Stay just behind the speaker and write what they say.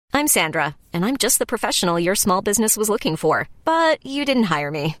I'm Sandra, and I'm just the professional your small business was looking for. But you didn't hire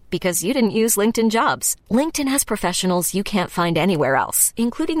me because you didn't use LinkedIn Jobs. LinkedIn has professionals you can't find anywhere else,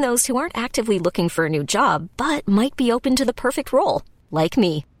 including those who aren't actively looking for a new job, but might be open to the perfect role, like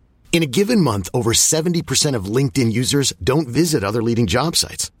me. In a given month, over 70% of LinkedIn users don't visit other leading job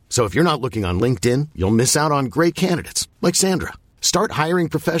sites. So if you're not looking on LinkedIn, you'll miss out on great candidates like Sandra. Start hiring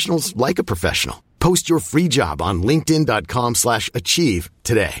professionals like a professional. Post your free job on linkedin.com/achieve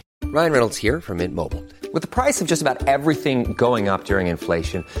today. Ryan Reynolds here from Mint Mobile. With the price of just about everything going up during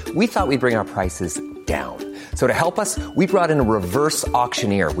inflation, we thought we'd bring our prices down. So to help us, we brought in a reverse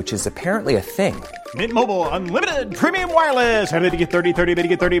auctioneer, which is apparently a thing. Mint Mobile Unlimited Premium Wireless. How to get 30, 30, bit to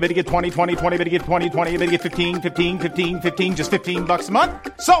get 30, bit to get 20, 20, 20, bit to get 20, 20, bit to get 15, 15, 15, 15, just $15 a month?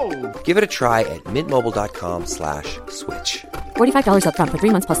 Sold! Give it a try at mintmobile.com/switch. $45 up front for 3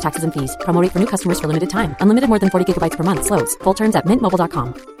 months plus taxes and fees. Promo rate for new customers for limited time. Unlimited more than 40 gigabytes per month. Slows full terms at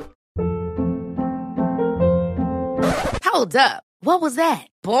mintmobile.com. Hold up. What was that?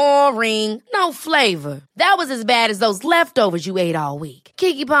 Boring. No flavor. That was as bad as those leftovers you ate all week.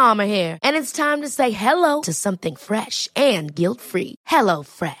 Keke Palmer here. And it's time to say hello to something fresh and guilt-free. Hello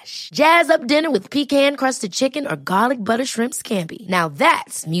Fresh. Jazz up dinner with pecan-crusted chicken or garlic butter shrimp scampi. Now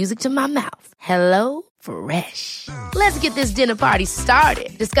that's music to my mouth. Hello Fresh. Let's get this dinner party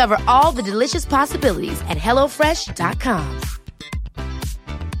started. Discover all the delicious possibilities at hellofresh.com.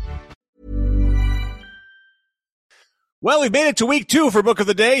 Well, we've made it to week 2 for Book of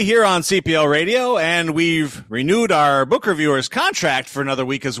the Day here on CPL Radio, and we've renewed our book reviewer's contract for another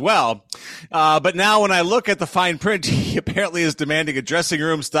week as well. But now when I look at the fine print, he apparently is demanding a dressing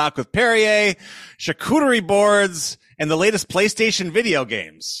room stocked with Perrier, charcuterie boards, and the latest PlayStation video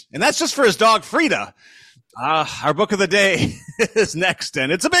games. And that's just for his dog, Frida. Our Book of the Day is next,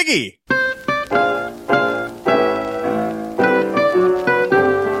 and it's a biggie.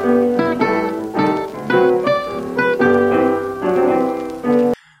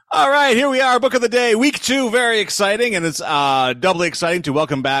 All right, here we are, Book of the Day, week 2, very exciting, and it's doubly exciting to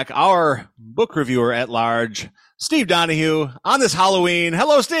welcome back our book reviewer at large, Steve Donahue, on this Halloween.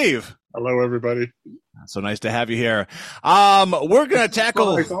 Hello, Steve. Hello, everybody. So nice to have you here. We're going to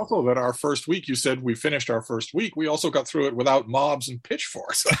tackle... It's also that our first week, you said we finished our first week. We also got through it without mobs and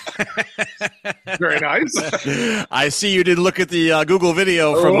pitchforks. Very nice. I see you did look at the Google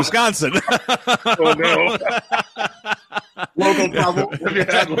video from Wisconsin. Oh, no. Local trouble. Have you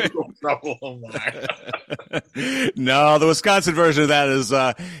had local trouble? Oh, my. No, the Wisconsin version of that is,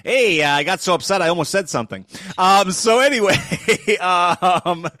 hey, I got so upset I almost said something. So anyway,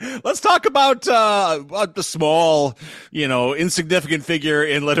 let's talk about the small, insignificant figure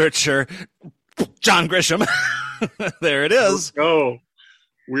in literature, John Grisham. There it is. Oh,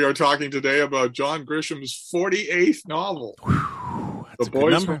 we are talking today about John Grisham's 48th novel. The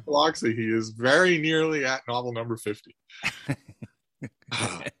Boys from Biloxi. He is very nearly at novel number 50.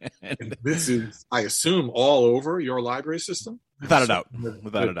 And this is, I assume, all over your library system? Without a doubt.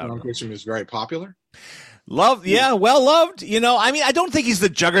 John Grisham is very popular. Loved, yeah, well loved. I don't think he's the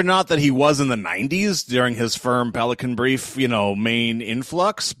juggernaut that he was in the 90s during his firm Pelican Brief, main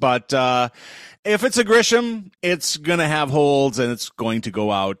influx. But if it's a Grisham, it's going to have holds, and it's going to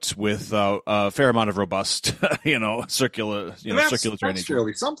go out with a fair amount of robust, circular training. That's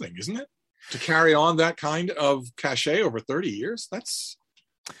fairly something, isn't it? To carry on that kind of cachet over 30 years, that's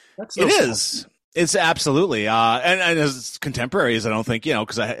it is. It's absolutely, and as contemporaries, I don't think,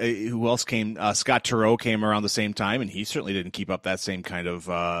 because who else came? Scott Turow came around the same time, and he certainly didn't keep up that same kind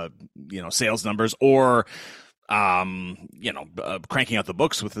of, sales numbers or, cranking out the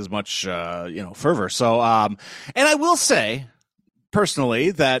books with as much, fervor. So, and I will say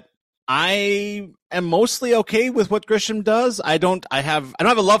personally that I am mostly okay with what Grisham does. I don't have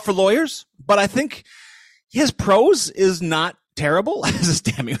a love for lawyers, but I think his prose is not terrible. This is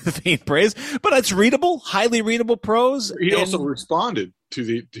damning with faint praise, but it's readable, highly readable prose. He also responded to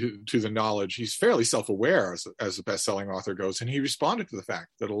the knowledge. He's fairly self-aware as a best-selling author goes, and he responded to the fact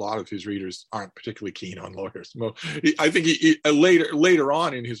that a lot of his readers aren't particularly keen on lawyers. I think he later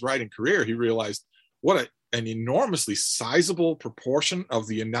on in his writing career, he realized what an enormously sizable proportion of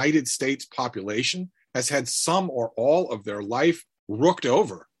the United States population has had some or all of their life rooked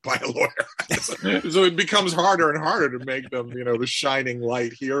over by a lawyer. So it becomes harder and harder to make them, the shining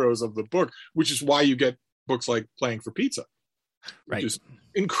light heroes of the book, which is why you get books like Playing for Pizza, which is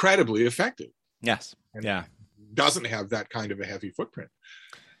incredibly effective. Yes. And yeah. Doesn't have that kind of a heavy footprint.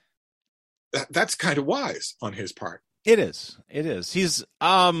 That's kind of wise on his part. It is. He's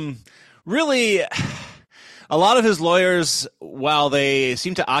really... A lot of his lawyers, while they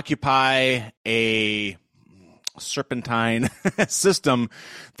seem to occupy a serpentine system,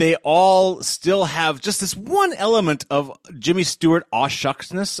 they all still have just this one element of Jimmy Stewart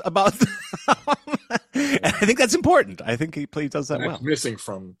awshucksness about them. And I think that's important. I think he does that well. Missing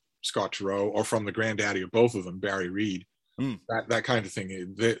from Scott Turow or from the granddaddy of both of them, Barry Reed, that kind of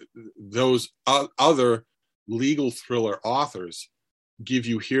thing. Those other legal thriller authors give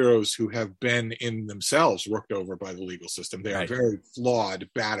you heroes who have been in themselves worked over by the legal system. They are very flawed,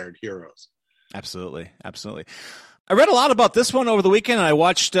 battered heroes. Absolutely. I read a lot about this one over the weekend, and I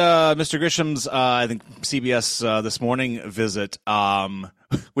watched Mr. Grisham's, I think, CBS This Morning visit,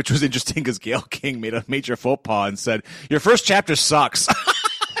 which was interesting because Gayle King made a major faux pas and said, "Your first chapter sucks." I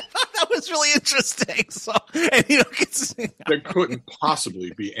thought that was really interesting. So, and, there couldn't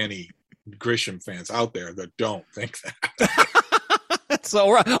possibly be any Grisham fans out there that don't think that. So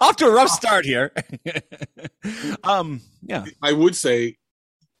we're off to a rough start here. Yeah. I would say,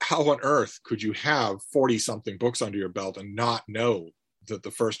 how on earth could you have 40-something books under your belt and not know that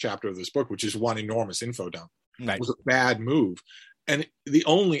the first chapter of this book, which is one enormous info dump, was a bad move? And the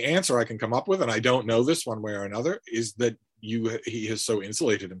only answer I can come up with, and I don't know this one way or another, is that he has so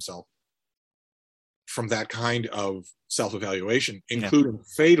insulated himself from that kind of self-evaluation, including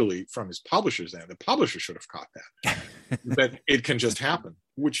fatally from his publishers. And the publisher should have caught that, that it can just happen,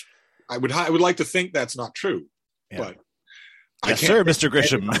 which I would like to think that's not true, but yes, sir, Mr.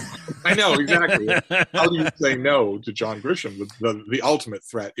 Grisham. I know, exactly. How do you say no to John Grisham? The ultimate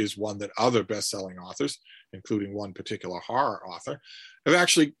threat is one that other best-selling authors, including one particular horror author, have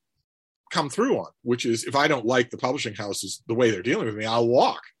actually come through on, which is, if I don't like the publishing houses, the way they're dealing with me, I'll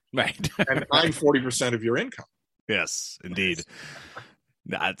walk. Right. And I'm 40% of your income. Yes, indeed.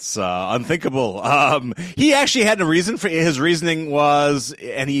 That's unthinkable. He actually had a reason for his reasoning was,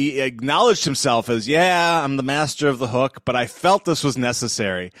 and he acknowledged himself as, I'm the master of the hook, but I felt this was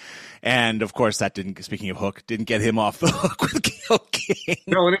necessary. And of course, that speaking of hook, didn't get him off the hook with Gayle King.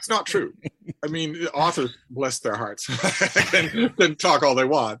 No, and it's not true. I mean, authors, bless their hearts, can talk all they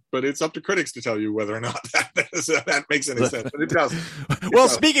want, but it's up to critics to tell you whether or not that makes any sense. But it doesn't.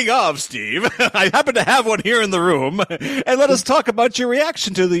 Speaking of, Steve, I happen to have one here in the room, and let us talk about your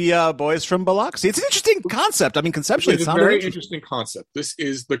reaction to the boys from Biloxi. It's an interesting concept. I mean, conceptually, it's a very interesting concept.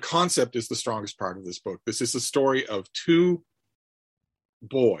 The concept is the strongest part of this book. This is the story of two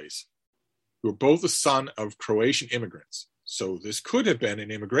boys who are both the son of Croatian immigrants. So this could have been an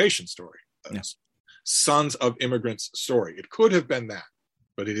immigration story. Sons of immigrants story. It could have been that,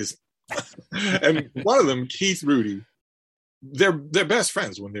 but it isn't. And one of them, Keith Rudy, they're best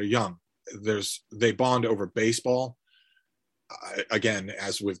friends when they're young. They bond over baseball. Again,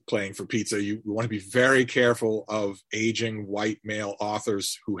 as with playing for pizza, you want to be very careful of aging white male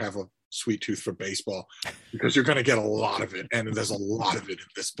authors who have a sweet tooth for baseball, because you're going to get a lot of it. And there's a lot of it in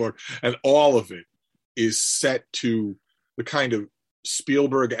this book. And all of it is set to the kind of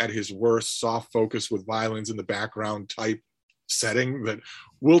Spielberg at his worst, soft focus with violins in the background type setting that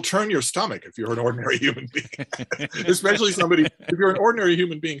will turn your stomach if you're an ordinary human being. Especially if you're an ordinary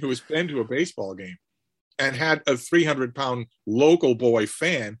human being who has been to a baseball game and had a 300-pound local boy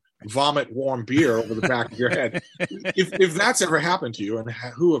fan vomit warm beer over the back of your head. If that's ever happened to you, and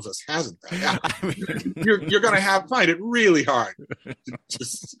who of us hasn't that happened, you're going to find it really hard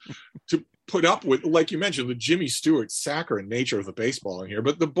to put up with, like you mentioned, the Jimmy Stewart saccharine nature of the baseball in here.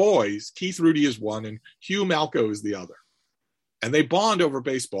 But the boys, Keith Rudy is one and Hugh Malko is the other. And they bond over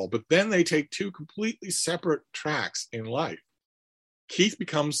baseball, but then they take two completely separate tracks in life. Keith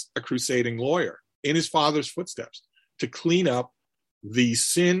becomes a crusading lawyer in his father's footsteps to clean up the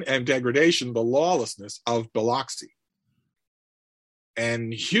sin and degradation, the lawlessness of Biloxi.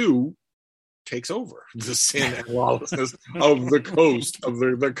 And Hugh takes over the sin and lawlessness of the coast, of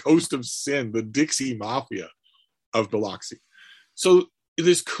the coast of sin, the Dixie Mafia of Biloxi. So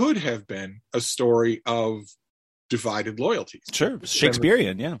this could have been a story of divided loyalties. Sure,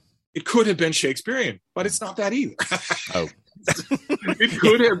 Shakespearean, yeah. It could have been Shakespearean, but it's not that either. Oh. It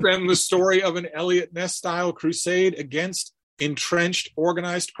could have been the story of an Eliot Ness-style crusade against entrenched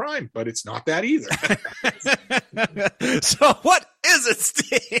organized crime, but it's not that either. So what is it,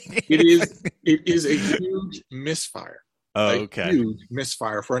 Steve? It is a huge misfire. Okay. A huge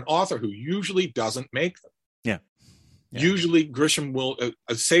misfire for an author who usually doesn't make them. Yeah. Usually Grisham will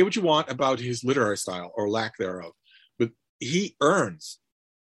say what you want about his literary style or lack thereof, but he earns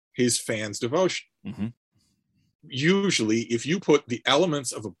his fans' devotion. Mm-hmm. Usually, if you put the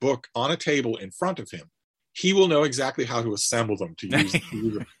elements of a book on a table in front of him, he will know exactly how to assemble them to use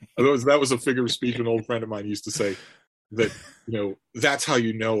them. That was a figure of speech an old friend of mine used to say, that that's how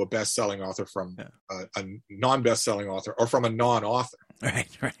you know a best-selling author from a non-best-selling author or from a non-author.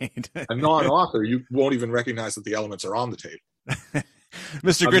 Right. A non-author, you won't even recognize that the elements are on the table.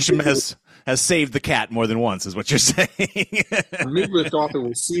 Mr. Grisham has saved the cat more than once, is what you're saying. A mid-list author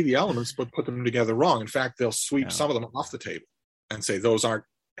will see the elements but put them together wrong. In fact, they'll sweep some of them off the table and say, those aren't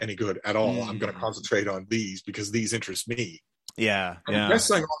any good at all. I'm going to concentrate on these because these interest me. Yeah. And the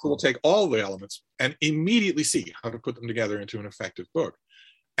best-selling author will take all the elements and immediately see how to put them together into an effective book.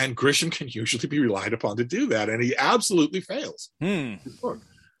 And Grisham can usually be relied upon to do that, and he absolutely fails. His book.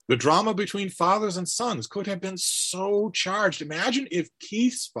 The drama between fathers and sons could have been so charged. Imagine if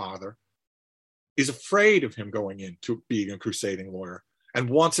Keith's father is afraid of him going into being a crusading lawyer and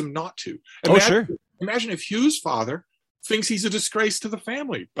wants him not to. Imagine if Hugh's father thinks he's a disgrace to the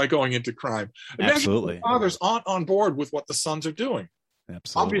family by going into crime. Imagine if the fathers aren't on board with what the sons are doing.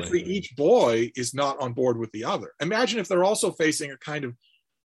 Absolutely. Obviously, each boy is not on board with the other. Imagine if they're also facing a kind of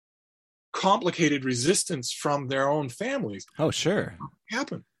complicated resistance from their own families. Oh, sure. What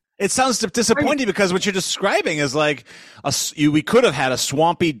happened? It sounds disappointing because what you're describing is like we could have had a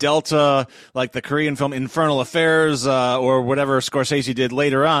swampy Delta, like the Korean film Infernal Affairs, or whatever Scorsese did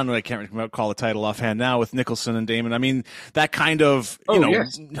later on. I can't recall the title offhand now, with Nicholson and Damon. I mean, that kind of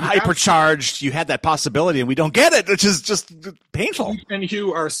hypercharged. You had that possibility, and we don't get it, which is just painful. Keith and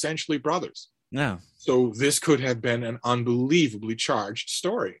Hugh are essentially brothers. Yeah. So this could have been an unbelievably charged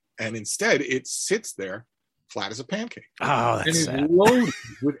story, and instead it sits there flat as a pancake. Oh, that's and it's sad. loaded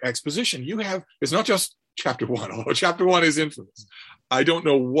with exposition. It's not just chapter one, although chapter one is infamous. I don't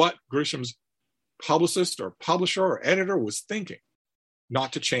know what Grisham's publicist or publisher or editor was thinking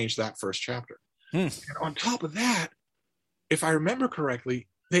not to change that first chapter. And on top of that, if I remember correctly,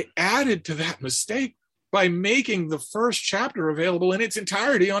 they added to that mistake by making the first chapter available in its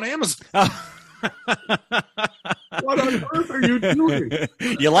entirety on Amazon. What on earth are you doing?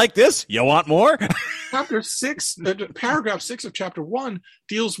 You like this? You want more? Chapter 6, paragraph 6 of chapter 1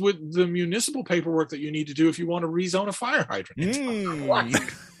 deals with the municipal paperwork that you need to do if you want to rezone a fire hydrant.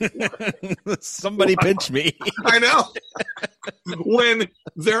 Somebody pinch me. I know. When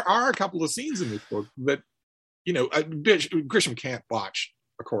there are a couple of scenes in this book that, Grisham can't botch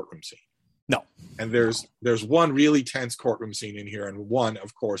a courtroom scene. No. And there's one really tense courtroom scene in here, and one,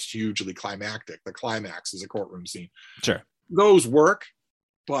 of course, hugely climactic. The climax is a courtroom scene. Sure. Those work,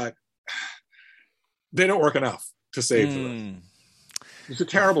 but they don't work enough to save the rest. It's a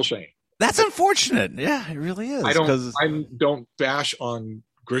terrible shame. That's unfortunate. Yeah, it really is. I don't bash on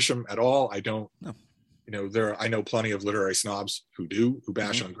Grisham at all. I don't. No. I know plenty of literary snobs who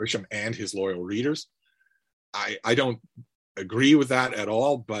bash on Grisham and his loyal readers. I don't agree with that at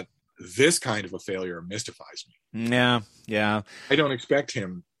all, but this kind of a failure mystifies me. Yeah. I don't expect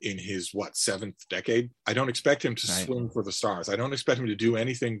him in his, seventh decade? I don't expect him to swing for the stars. I don't expect him to do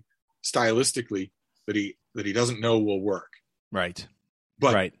anything stylistically that he doesn't know will work. Right.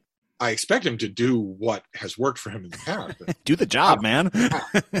 But I expect him to do what has worked for him in the past. Do the job, man.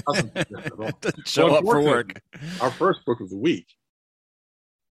 Show up for work. Our first book of the week,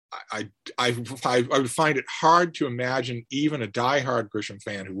 I would find it hard to imagine even a diehard Grisham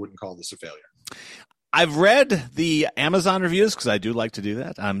fan who wouldn't call this a failure. I've read the Amazon reviews because I do like to do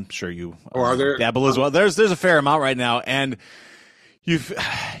that. I'm sure you are there dabble as well. There's a fair amount right now, and you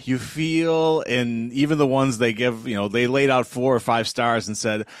feel in even the ones they give, they laid out 4 or 5 stars and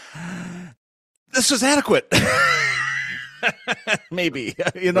said this was adequate. Maybe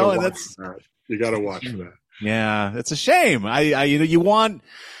and that's you got to watch for that. Yeah, it's a shame.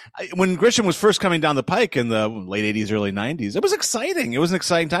 When Grisham was first coming down the pike in the late 80s, early 90s, it was exciting. It was an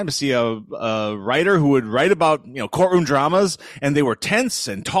exciting time to see a writer who would write about, courtroom dramas, and they were tense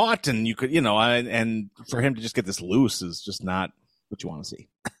and taut, and you could, and for him to just get this loose is just not what you want to see.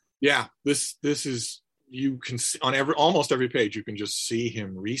 Yeah, this is, you can see on almost every page, you can just see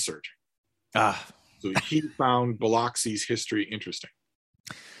him researching. So he found Biloxi's history interesting.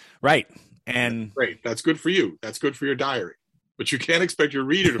 Right. And great. That's good for you. That's good for your diary. But you can't expect your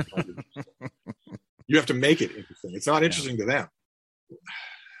reader to find it interesting. You have to make it interesting. It's not interesting to them.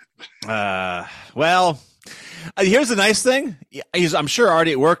 Here's the nice thing. I'm sure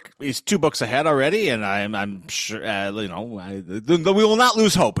already at work. He's 2 books ahead already, and I'm sure we will not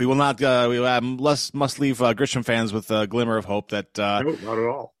lose hope. We will not. Must leave Grisham fans with a glimmer of hope that. No, not at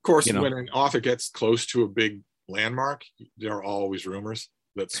all. Of course, when an author gets close to a big landmark, there are always rumors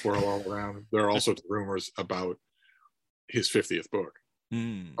that swirl all around. There are all sorts of rumors about his 50th book.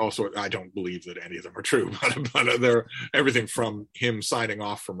 Also, I don't believe that any of them are true, but they're everything from him signing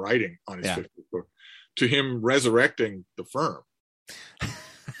off from writing on his 50th book to him resurrecting the firm.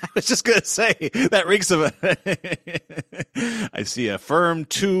 I was just going to say that reeks of I see a firm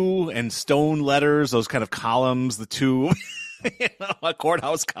 2 and stone letters, those kind of columns, the 2.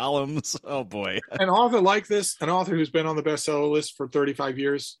 Courthouse columns. Oh, boy. An author like this, an author who's been on the bestseller list for 35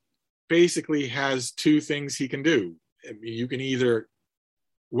 years, basically has two things he can do. I mean, you can either,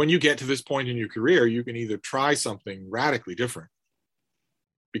 when you get to this point in your career, you can either try something radically different,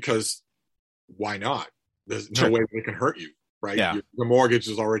 because why not? There's no way that it can hurt you, right? Yeah. The mortgage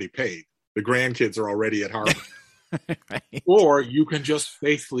is already paid. The grandkids are already at Harvard. Right. Or you can just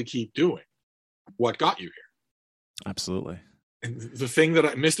faithfully keep doing what got you here. Absolutely. And the thing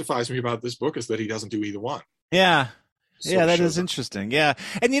that mystifies me about this book is that he doesn't do either one. Yeah. So Yeah, that is interesting. Yeah.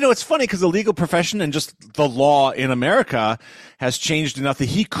 And, it's funny because the legal profession and just the law in America has changed enough that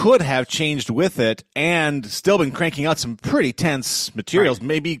he could have changed with it and still been cranking out some pretty tense materials. Right.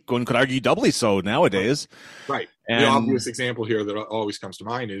 Maybe one could argue doubly so nowadays. Right. And the obvious example here that always comes to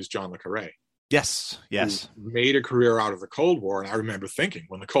mind is John le Carré. Yes. Who made a career out of the Cold War. And I remember thinking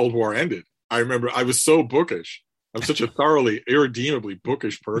when the Cold War ended, I was so bookish. I'm such a thoroughly, irredeemably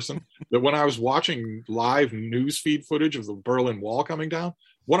bookish person that when I was watching live newsfeed footage of the Berlin Wall coming down,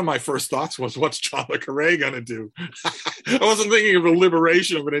 one of my first thoughts was, what's John le Carré going to do? I wasn't thinking of the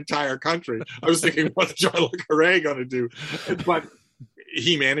liberation of an entire country. I was thinking, what's John le Carré going to do? But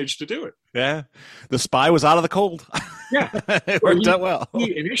he managed to do it. Yeah. The spy was out of the cold. Yeah. It worked out well.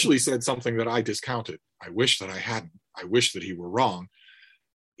 He initially said something that I discounted. I wish that I hadn't. I wish that he were wrong.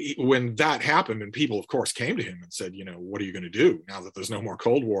 When that happened, and people, of course, came to him and said, what are you going to do now that there's no more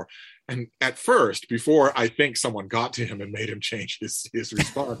Cold War? And at first, before I think someone got to him and made him change his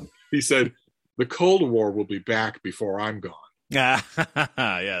response, he said, the Cold War will be back before I'm gone.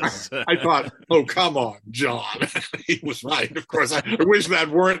 Yes. I thought, oh, come on, John. He was right. Of course, I wish that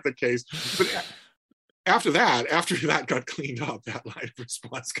weren't the case. But after that got cleaned up, that line of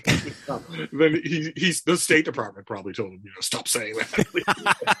response got cleaned up, then the State Department probably told him, stop saying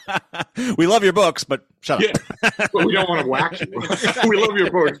that. We love your books, but shut up. But we don't want to whack you. We love your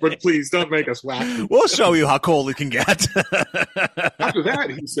books, but please don't make us whack you. We'll show you how cold it can get. After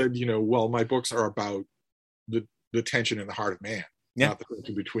that, he said, well, my books are about the tension in the heart of man, not the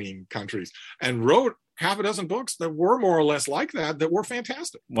tension between countries, and wrote half a dozen books that were more or less like that were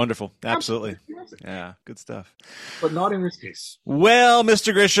fantastic. Wonderful. Absolutely. Yeah, good stuff. But not in this case. Well,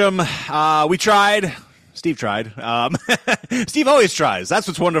 Mr. Grisham, we tried. Steve tried. Steve always tries. That's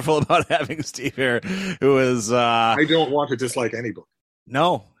what's wonderful about having Steve here, who is... I don't want to dislike any book.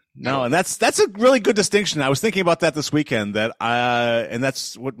 No, and that's a really good distinction. I was thinking about that this weekend, and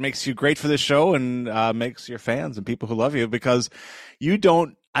that's what makes you great for this show and makes your fans and people who love you, because you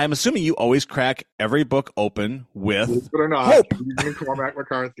don't... I'm assuming you always crack every book open with believe it or not, hope. Even Cormac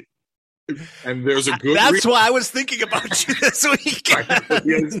McCarthy. And there's a good That's why I was thinking about you this week.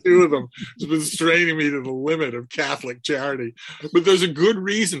 He has two of them. It's been straining me to the limit of Catholic charity. But there's a good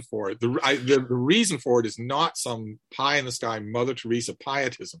reason for it. The reason for it is not some pie-in-the-sky Mother Teresa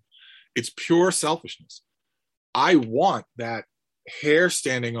pietism. It's pure selfishness. I want that hair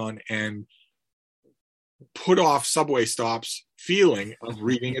standing on end, put off subway stops feeling of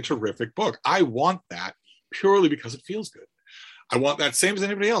reading a terrific book. I want that purely because it feels good. I want that same as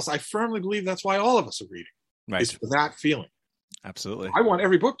anybody else. I firmly believe that's why all of us are reading. Right. It's for that feeling. Absolutely. I want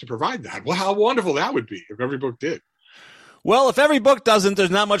every book to provide that. Well, how wonderful that would be if every book did. Well, if every book doesn't,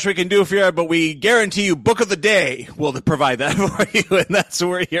 there's not much we can do for you, but we guarantee you Book of the Day will provide that for you, and that's what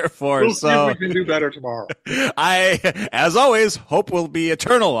we're here for. We'll see if we can do better tomorrow. I, as always, hope will be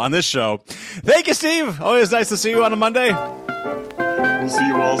eternal on this show. Thank you, Steve. Always nice to see you on a Monday. We'll see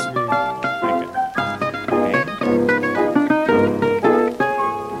you all soon.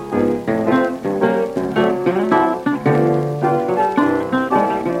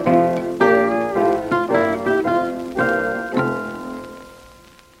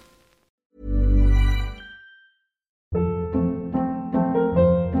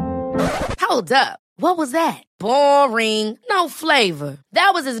 Hold up. What was that? Boring. No flavor.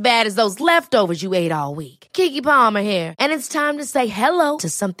 That was as bad as those leftovers you ate all week. Keke Palmer here. And it's time to say hello to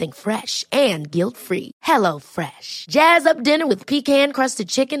something fresh and guilt-free. Hello Fresh. Jazz up dinner with pecan-crusted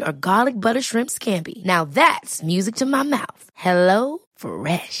chicken or garlic butter shrimp scampi. Now that's music to my mouth. Hello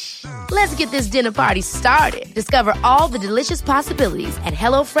Fresh. Let's get this dinner party started. Discover all the delicious possibilities at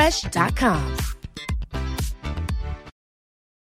HelloFresh.com.